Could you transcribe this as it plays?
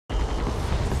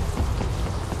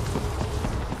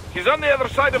He's on the other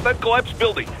side of that collapsed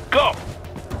building. Go!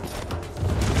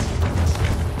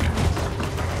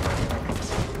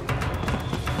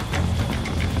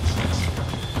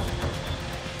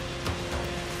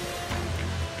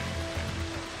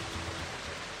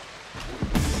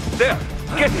 There!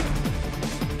 Get him!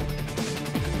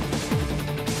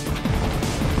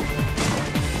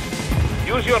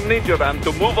 Use your ninja van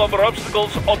to move over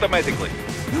obstacles automatically.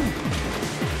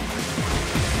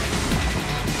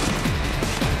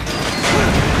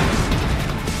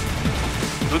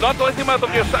 Do not let him out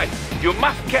of your sight. You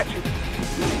must catch him.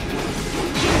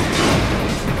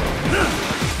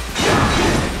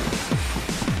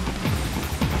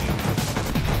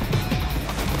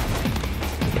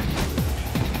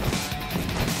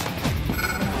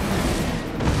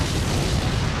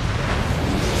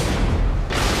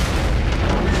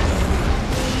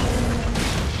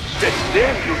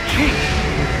 Damn, you cheat!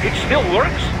 It still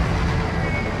works?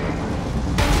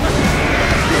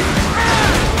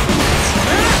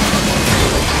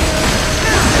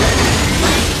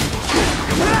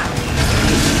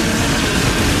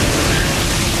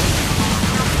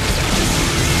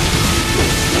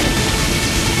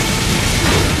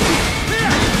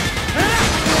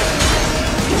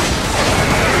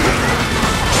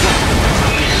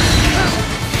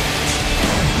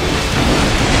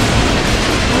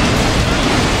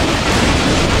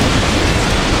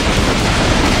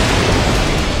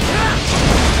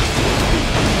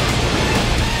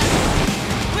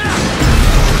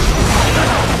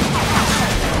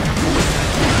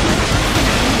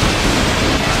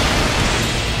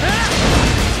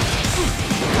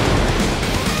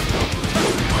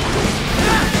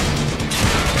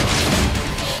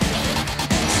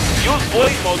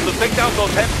 Blade mode to take down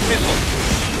those heavy missiles.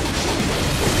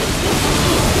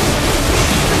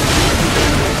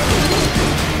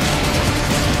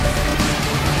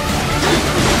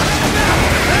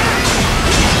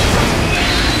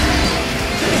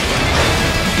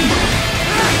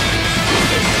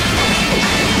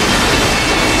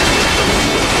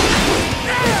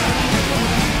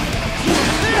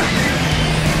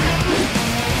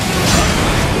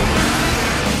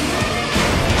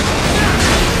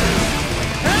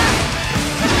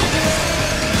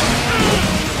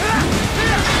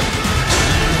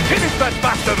 That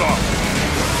bastard off!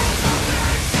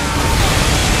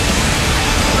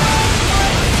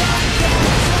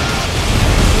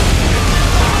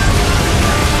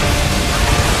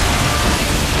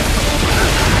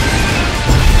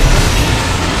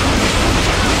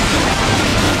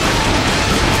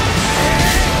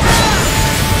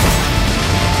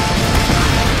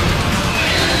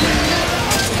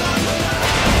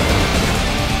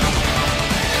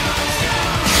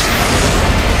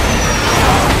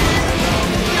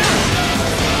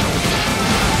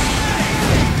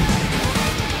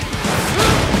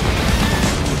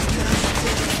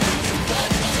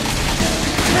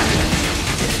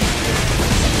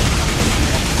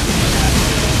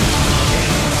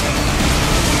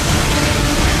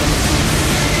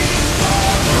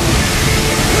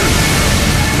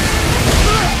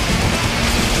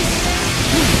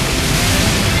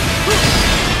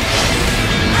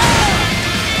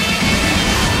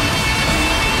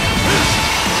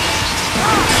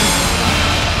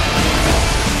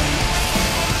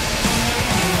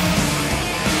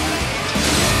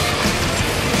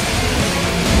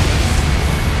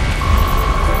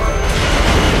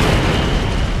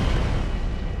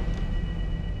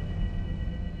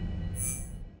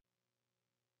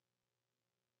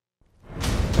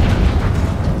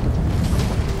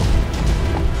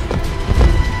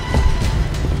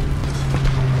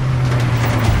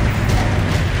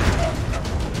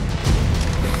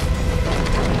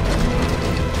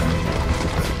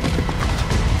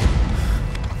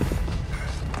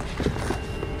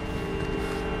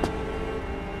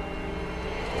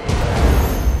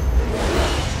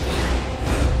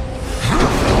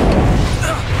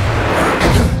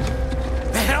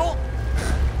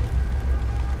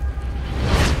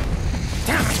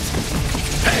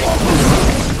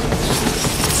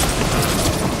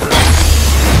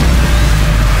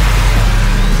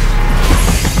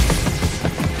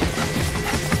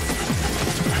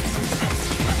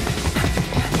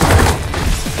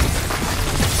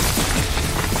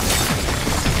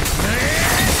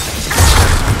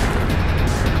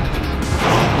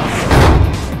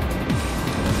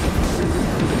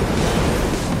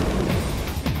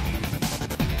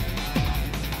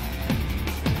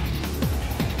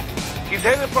 He's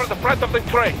headed for the front of the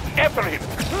train. After him.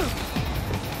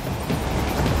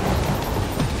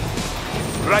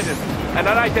 Raiden, an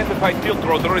unidentified field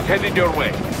roader is headed your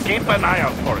way. Keep an eye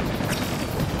out for it.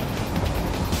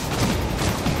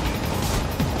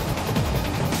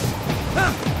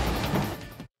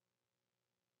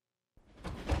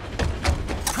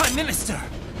 Prime Minister!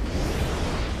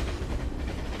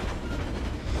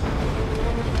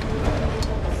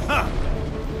 Huh.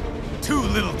 Too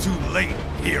little too late,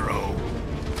 hero.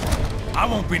 I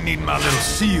won't be needing my little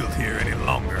shield here any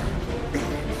longer.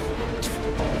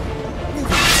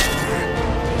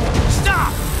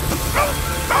 Stop!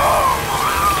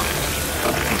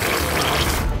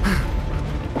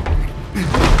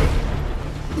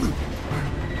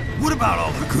 What about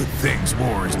all the good things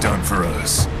war has done for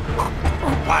us?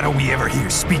 Why don't we ever hear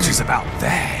speeches about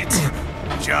that?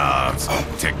 Jobs,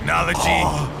 technology,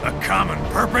 a common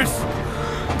purpose?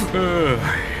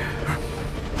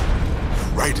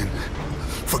 Raiden,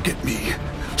 forget me.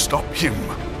 Stop him.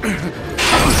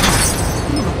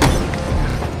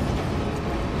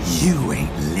 You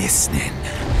ain't listening.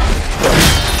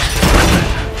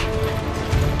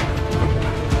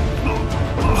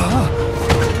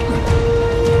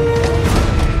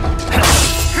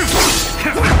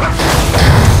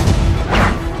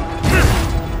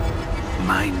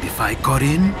 Mind if I got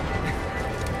in?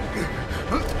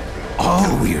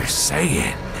 All we're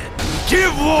saying,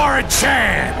 give war a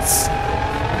chance!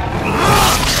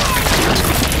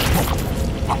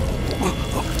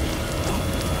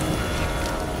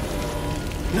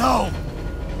 No!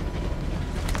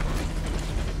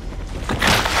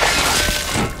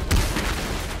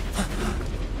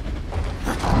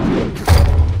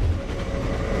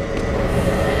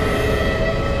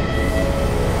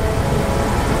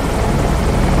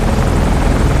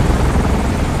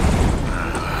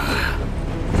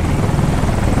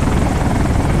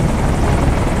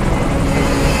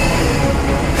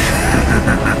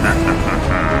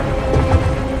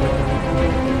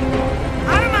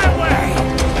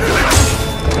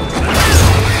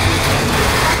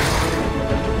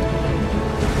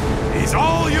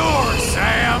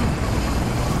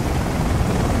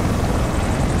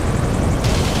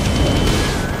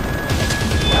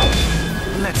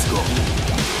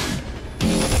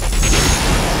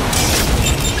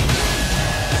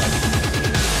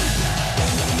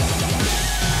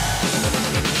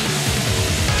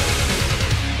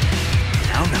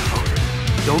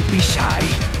 Don't be shy.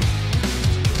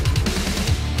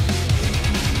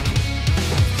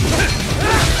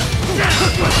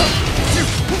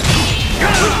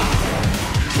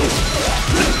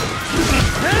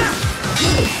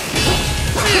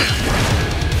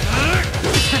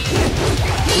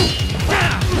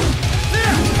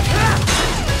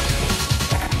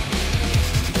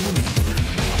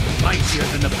 Mightier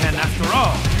than the pen after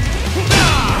all.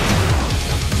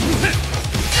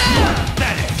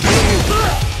 That is.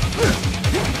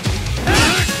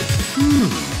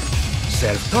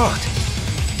 Self-taught,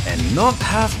 and not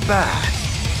half bad.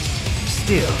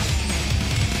 Still.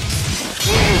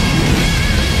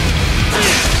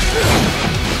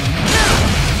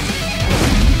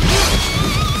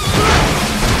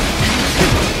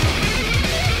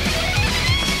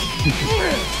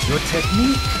 Your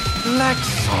technique lacks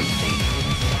something.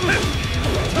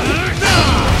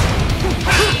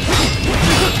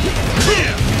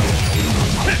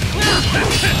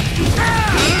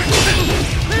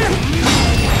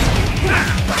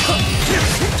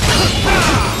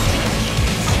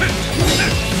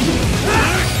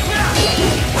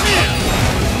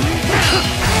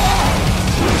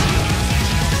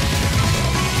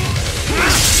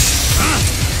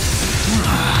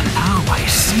 Now I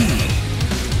see.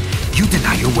 You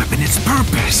deny your weapon its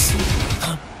purpose.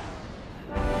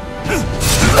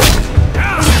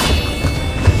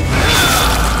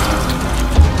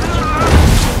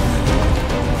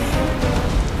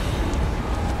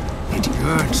 It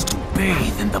yearns to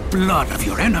bathe in the blood of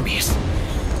your enemies,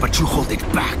 but you hold it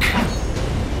back.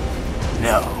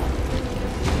 No.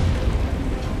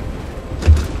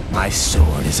 My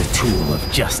sword is a tool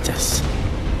of justice.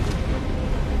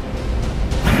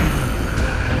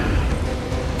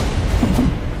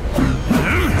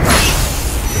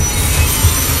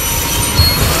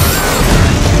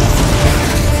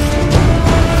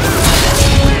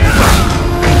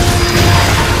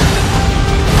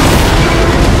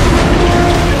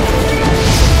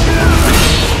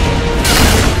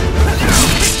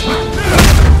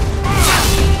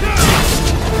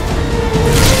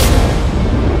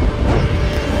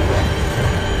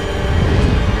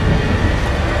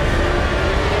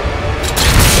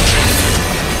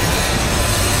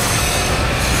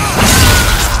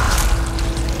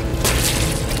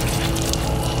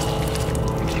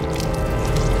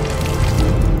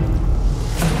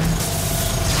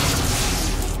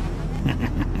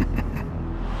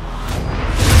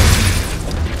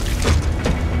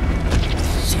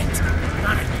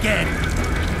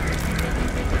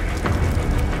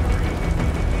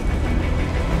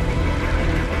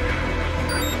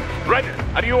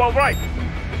 all right?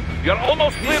 You're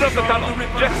almost clear of the tunnel.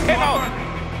 Just head out.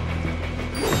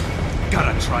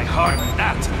 Gotta try harder than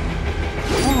that.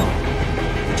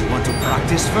 Did you want to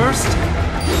practice first?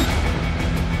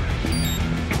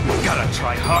 Gotta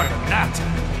try harder than that.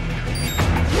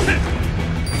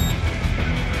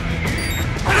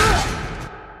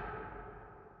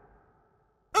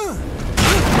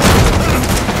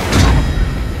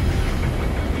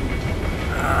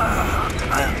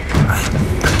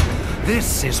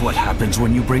 This is what happens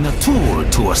when you bring a tool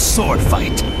to a sword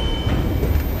fight.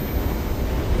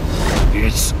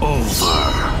 It's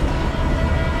over.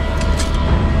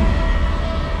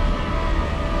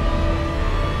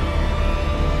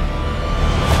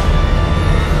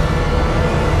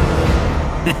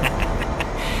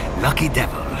 Lucky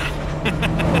devil.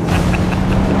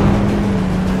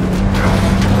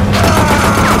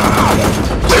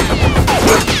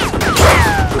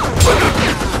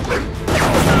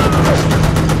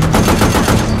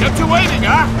 Kept you waiting,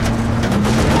 huh?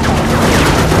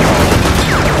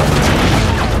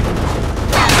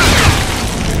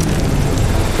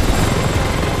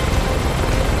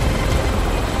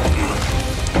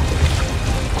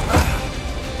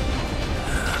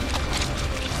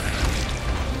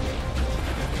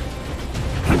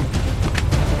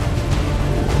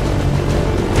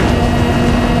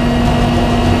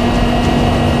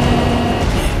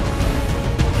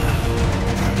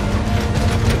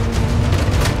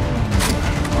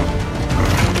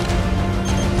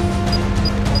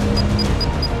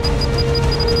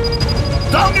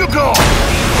 Down you go!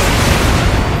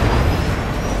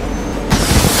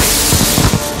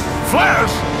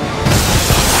 Flares!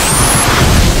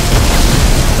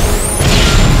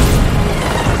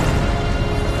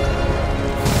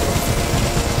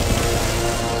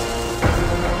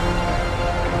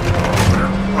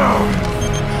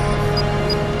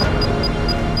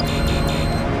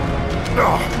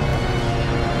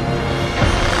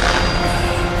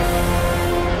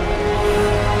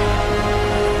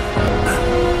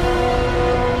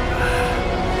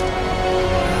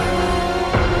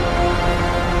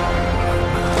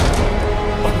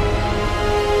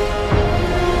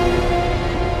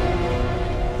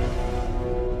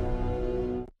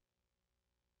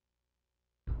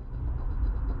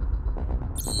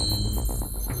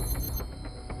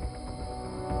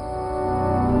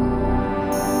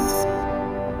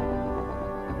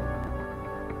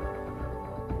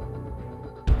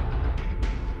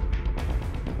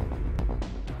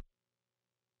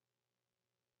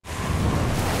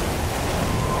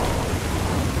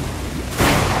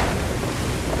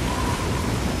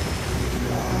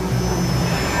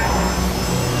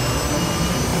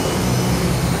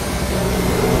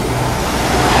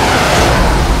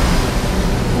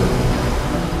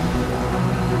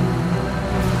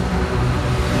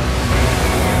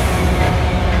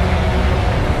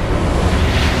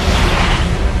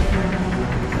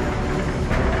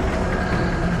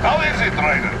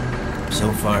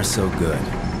 So far, so good.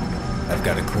 I've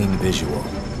got a clean visual.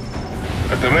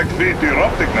 A direct feed to your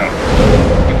optic nerve.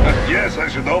 Yes, I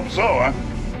should hope so, huh?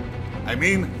 I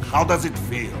mean, how does it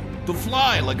feel? To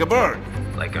fly like a bird?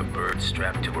 Like a bird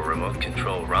strapped to a remote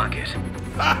control rocket.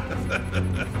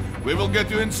 We will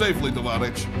get you in safely,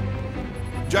 Tovarich.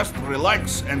 Just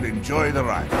relax and enjoy the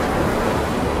ride.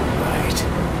 Right.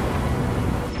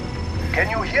 Can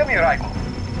you hear me, Raiden?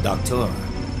 Doctor.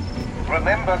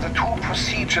 Remember the two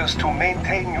procedures to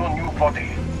maintain your new body.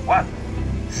 1.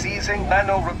 Seizing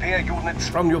nano repair units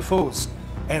from your foes.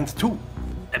 And 2.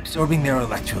 Absorbing their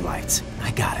electrolytes.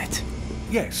 I got it.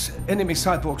 Yes, enemy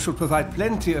cyborgs should provide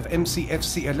plenty of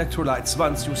MCFC electrolytes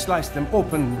once you slice them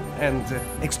open and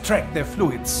extract their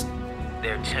fluids.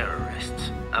 They're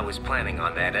terrorists. I was planning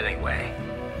on that anyway.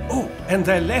 Oh, and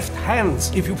their left hands,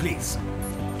 if you please.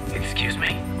 Excuse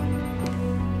me?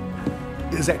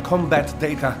 The combat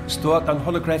data stored on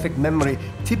holographic memory,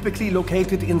 typically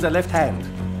located in the left hand.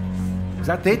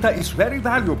 That data is very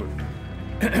valuable.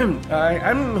 I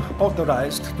am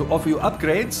authorized to offer you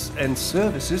upgrades and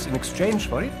services in exchange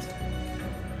for it.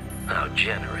 How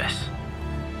generous.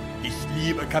 Ich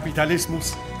liebe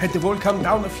Kapitalismus. Hätte wohl come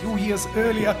down a few years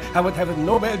earlier, I would have a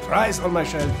Nobel Prize on my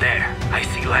shelf. There, I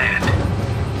see land.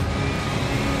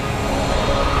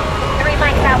 3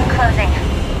 mics out and closing.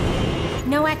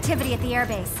 No activity at the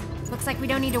airbase. Looks like we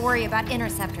don't need to worry about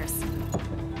interceptors.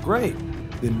 Great.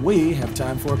 Then we have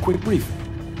time for a quick briefing.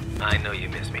 I know you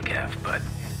miss me, Kev, but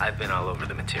I've been all over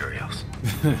the materials.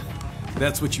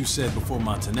 That's what you said before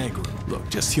Montenegro. Look,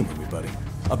 just humor me, buddy.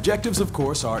 Objectives, of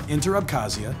course, are enter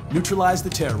Abkhazia, neutralize the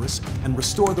terrorists, and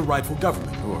restore the rightful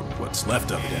government, or what's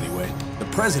left of it anyway. The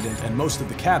president and most of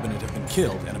the cabinet have been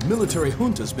killed, and a military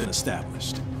junta's been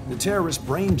established. The terrorists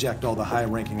brain-jacked all the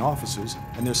high-ranking officers,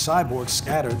 and their cyborgs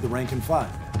scattered the rank and file.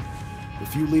 The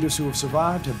few leaders who have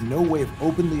survived have no way of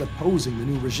openly opposing the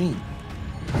new regime.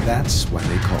 That's why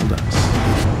they called us.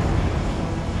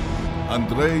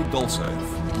 Andrei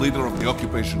Dolzaev, leader of the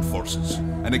occupation forces,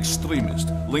 an extremist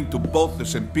linked to both the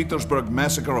St. Petersburg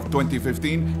massacre of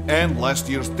 2015 and last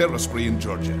year's terror spree in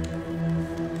Georgia.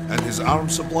 And his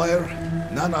arms supplier,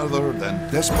 none other than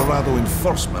Desperado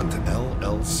Enforcement,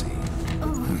 LLC.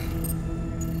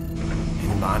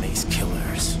 Imani's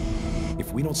killers.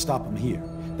 If we don't stop them here,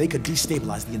 they could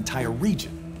destabilize the entire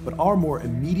region. But our more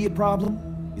immediate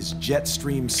problem is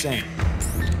Jetstream Sam.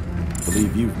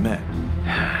 Believe you've met.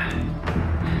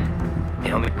 The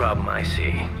only problem I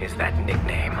see is that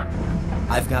nickname.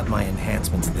 I've got my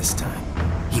enhancements this time.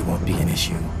 He won't be an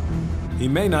issue. He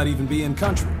may not even be in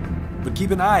country, but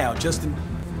keep an eye out just in...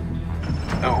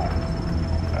 Oh,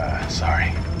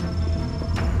 sorry.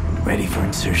 Ready for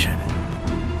insertion.